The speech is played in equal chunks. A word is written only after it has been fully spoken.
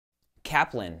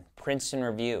Kaplan, Princeton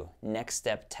Review, Next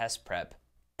Step Test Prep,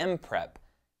 MPrep,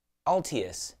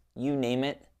 Altius, you name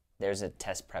it, there's a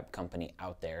test prep company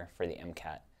out there for the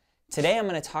MCAT. Today I'm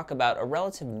going to talk about a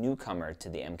relative newcomer to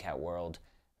the MCAT world,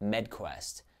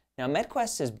 MedQuest. Now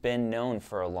MedQuest has been known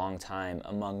for a long time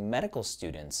among medical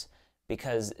students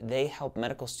because they help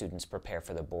medical students prepare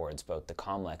for the boards, both the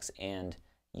COMLEX and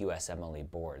USMLE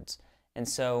boards. And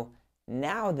so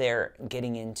now they're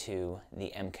getting into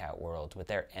the MCAT world with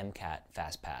their MCAT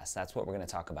FastPass. That's what we're going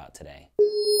to talk about today.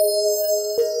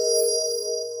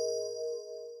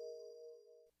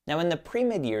 Now in the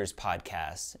Pre-Med Years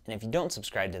podcast, and if you don't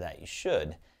subscribe to that, you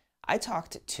should, I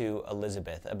talked to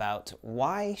Elizabeth about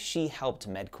why she helped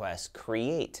MedQuest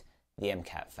create the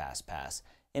MCAT FastPass.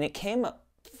 And it came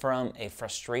from a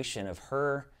frustration of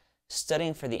her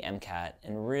studying for the MCAT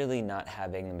and really not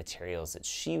having the materials that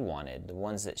she wanted, the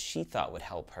ones that she thought would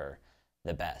help her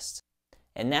the best.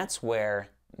 And that's where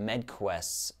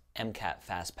MedQuest's MCAT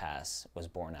FastPass was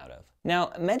born out of. Now,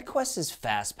 MedQuest's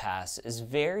FastPass is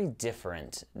very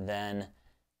different than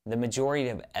the majority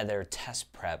of other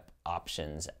test prep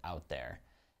options out there.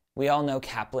 We all know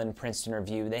Kaplan, Princeton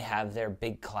Review, they have their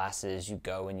big classes. You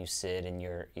go and you sit and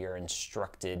you're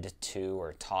instructed to,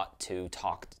 or taught to,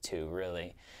 talked to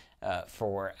really,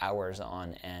 for hours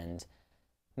on end.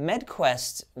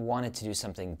 MedQuest wanted to do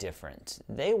something different.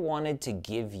 They wanted to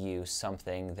give you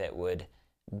something that would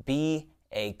be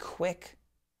a quick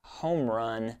home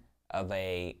run of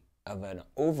an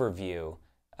overview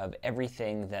of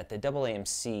everything that the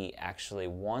AAMC actually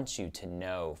wants you to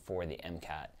know for the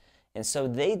MCAT. And so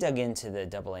they dug into the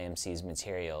AAMC's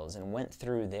materials and went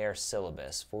through their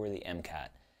syllabus for the MCAT.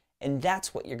 And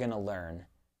that's what you're going to learn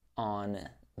on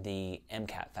the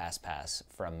MCAT FastPass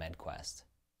from MedQuest.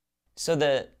 So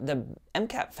the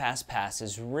MCAT FastPass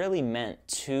is really meant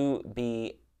to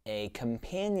be a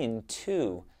companion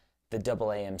to the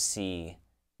AAMC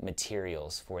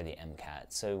materials for the MCAT.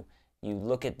 So you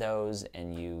look at those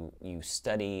and you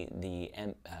study the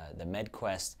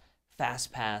MedQuest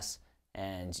FastPass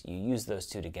and you use those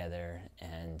two together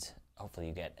and hopefully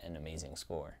you get an amazing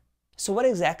score. So what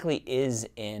exactly is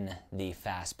in the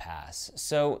FastPass?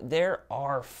 So there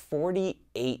are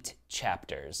 48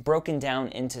 chapters broken down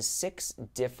into 6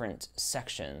 different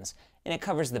sections, and it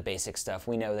covers the basic stuff.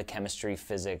 We know the chemistry,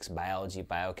 physics, biology,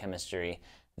 biochemistry,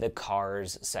 the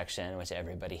CARS section, which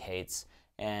everybody hates,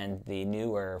 and the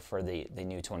newer for the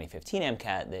new 2015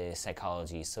 MCAT, the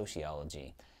psychology,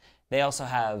 sociology. They also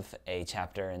have a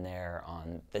chapter in there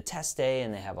on the test day,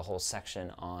 and they have a whole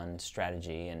section on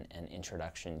strategy and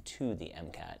introduction to the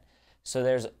MCAT. So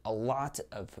there's a lot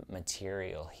of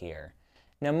material here.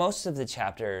 Now most of the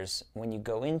chapters, when you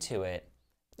go into it,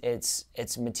 it's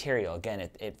material. Again,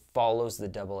 it follows the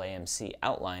AAMC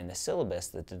outline, the syllabus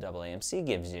that the AAMC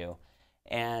gives you,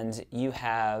 and you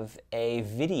have a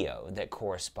video that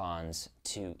corresponds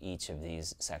to each of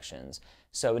these sections.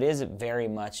 So it is very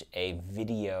much a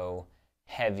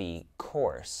video-heavy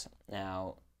course.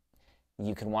 Now,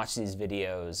 you can watch these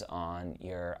videos on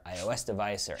your iOS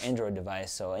device or Android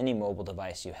device, so any mobile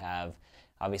device you have.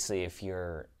 Obviously, if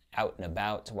you're out and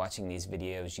about watching these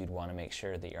videos, you'd want to make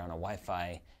sure that you're on a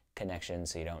Wi-Fi connection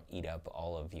so you don't eat up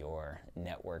all of your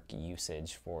network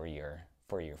usage for your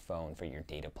phone, for your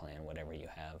data plan, whatever you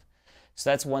have. So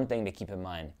that's one thing to keep in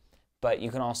mind. But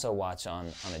you can also watch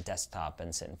on a desktop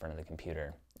and sit in front of the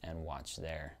computer and watch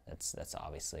there. That's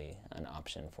obviously an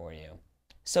option for you.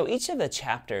 So each of the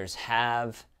chapters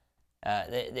have,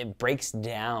 it breaks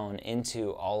down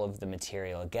into all of the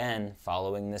material, again,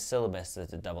 following the syllabus that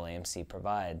the AAMC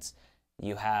provides.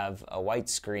 You have a white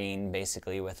screen,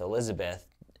 basically, with Elizabeth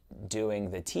doing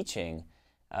the teaching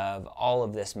of all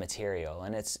of this material,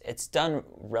 and it's done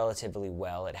relatively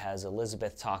well. It has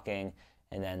Elizabeth talking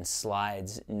and then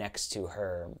slides next to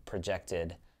her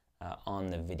projected on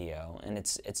the video, and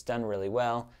it's done really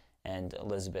well, and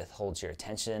Elizabeth holds your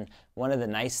attention. One of the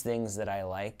nice things that I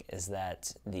like is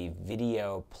that the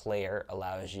video player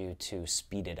allows you to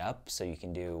speed it up, so you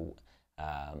can do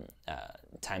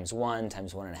times 1,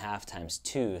 times 1.5, times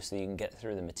 2, so you can get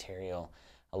through the material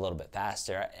a little bit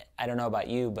faster. I don't know about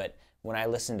you, but when I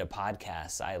listen to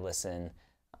podcasts, I listen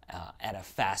at a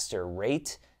faster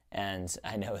rate, and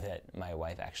I know that my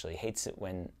wife actually hates it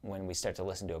when we start to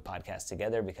listen to a podcast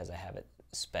together because I have it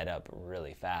sped up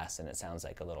really fast and it sounds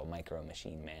like a little micro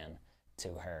machine man to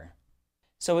her.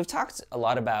 So we've talked a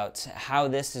lot about how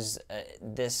this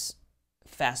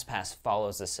FastPass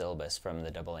follows the syllabus from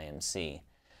the AAMC.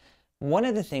 One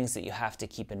of the things that you have to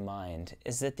keep in mind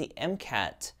is that the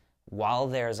MCAT, while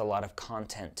there's a lot of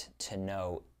content to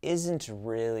know, isn't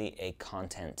really a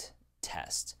content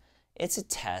test. It's a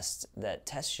test that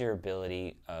tests your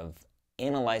ability of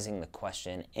analyzing the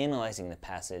question, analyzing the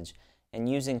passage, and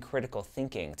using critical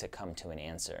thinking to come to an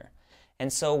answer.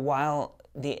 And so while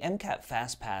the MCAT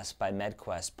FastPass by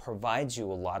MedQuest provides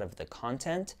you a lot of the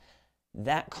content,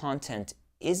 that content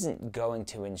isn't going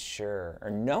to ensure,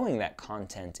 or knowing that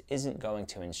content isn't going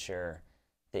to ensure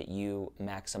that you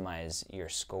maximize your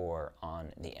score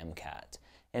on the MCAT.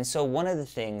 And so one of the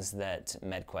things that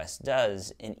MedQuest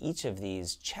does in each of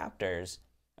these chapters,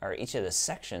 or each of the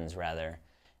sections rather,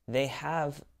 they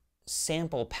have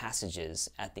sample passages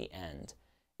at the end.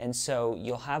 And so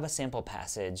you'll have a sample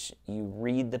passage, you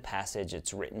read the passage,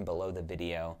 it's written below the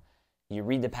video, you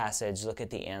read the passage, look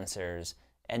at the answers,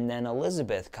 and then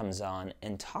Elizabeth comes on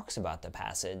and talks about the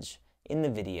passage in the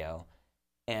video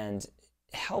and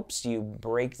helps you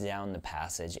break down the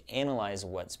passage, analyze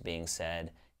what's being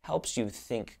said, helps you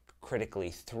think critically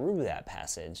through that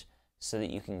passage so that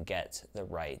you can get the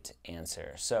right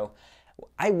answer. So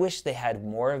I wish they had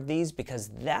more of these, because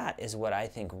that is what I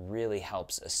think really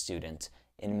helps a student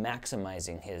in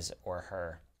maximizing his or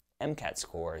her MCAT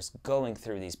scores, going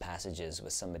through these passages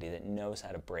with somebody that knows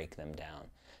how to break them down.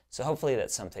 So hopefully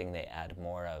that's something they add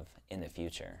more of in the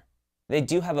future. They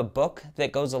do have a book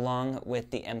that goes along with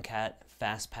the MCAT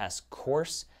FastPass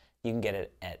course. You can get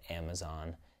it at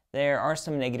Amazon. There are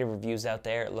some negative reviews out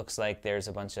there. It looks like there's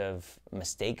a bunch of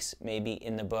mistakes maybe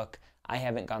in the book. I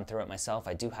haven't gone through it myself.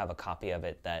 I do have a copy of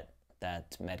it that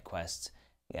MedQuest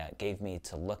gave me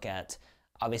to look at.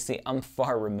 Obviously, I'm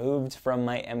far removed from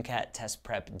my MCAT test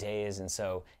prep days, and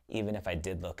so even if I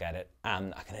did look at it,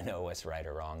 I'm not going to know what's right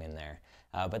or wrong in there.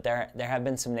 But there have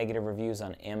been some negative reviews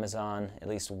on Amazon, at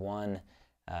least one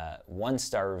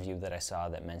one-star review that I saw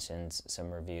that mentions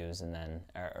some reviews and then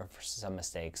or some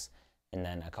mistakes, and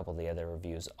then a couple of the other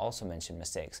reviews also mention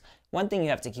mistakes. One thing you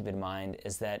have to keep in mind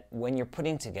is that when you're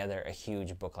putting together a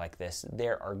huge book like this,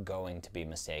 there are going to be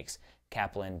mistakes.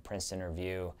 Kaplan, Princeton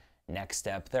Review, Next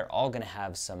Step, they're all going to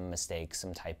have some mistakes,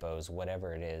 some typos,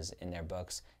 whatever it is in their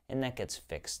books, and that gets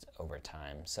fixed over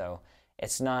time. So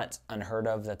it's not unheard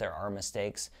of that there are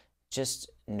mistakes. Just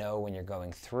know when you're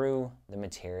going through the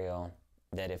material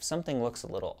that if something looks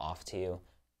a little off to you,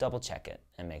 double check it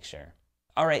and make sure.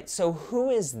 All right, so who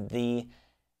is the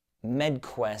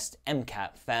MedQuest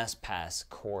MCAT FastPass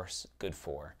course good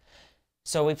for?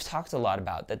 So we've talked a lot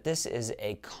about that this is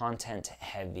a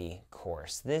content-heavy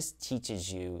course. This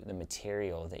teaches you the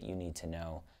material that you need to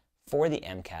know for the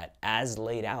MCAT as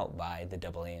laid out by the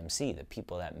AAMC, the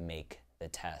people that make the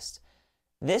test.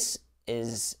 This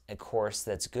is a course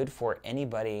that's good for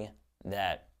anybody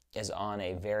that is on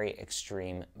a very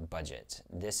extreme budget.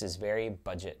 This is very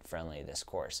budget-friendly, this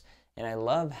course. And I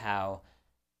love how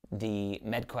the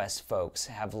MedQuest folks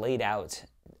have laid out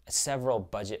several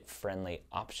budget-friendly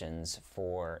options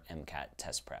for MCAT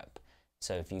test prep.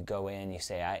 So if you go in, you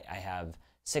say, I have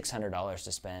 $600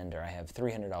 to spend, or I have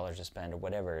 $300 to spend, or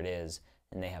whatever it is,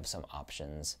 and they have some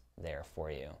options there for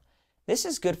you. This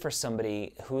is good for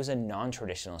somebody who's a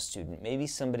non-traditional student, maybe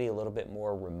somebody a little bit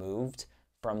more removed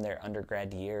from their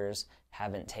undergrad years,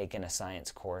 haven't taken a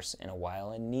science course in a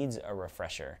while and needs a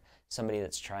refresher. Somebody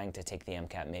that's trying to take the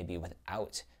MCAT maybe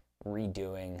without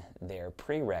redoing their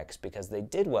prereqs because they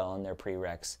did well in their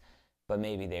prereqs, but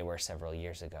maybe they were several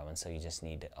years ago, and so you just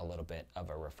need a little bit of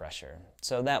a refresher.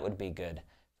 So that would be good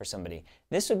for somebody.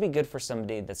 This would be good for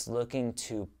somebody that's looking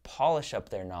to polish up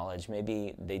their knowledge.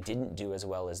 Maybe they didn't do as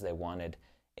well as they wanted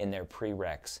in their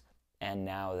prereqs, and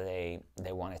now they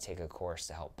want to take a course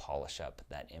to help polish up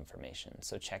that information.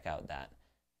 So check out that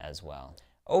as well.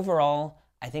 Overall,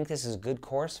 I think this is a good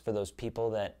course for those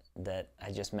people that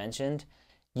I just mentioned.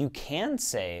 You can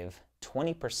save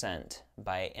 20%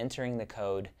 by entering the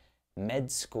code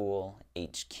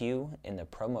MEDSchoolHQ in the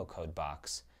promo code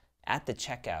box at the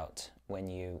checkout when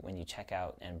you check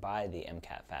out and buy the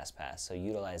MCAT FastPass. So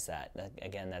utilize that.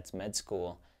 Again, that's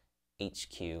MedSchoolHQ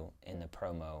in the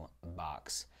promo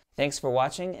box. Thanks for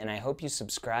watching, and I hope you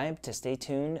subscribe to stay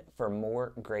tuned for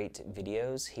more great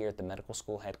videos here at the medical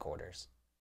school headquarters.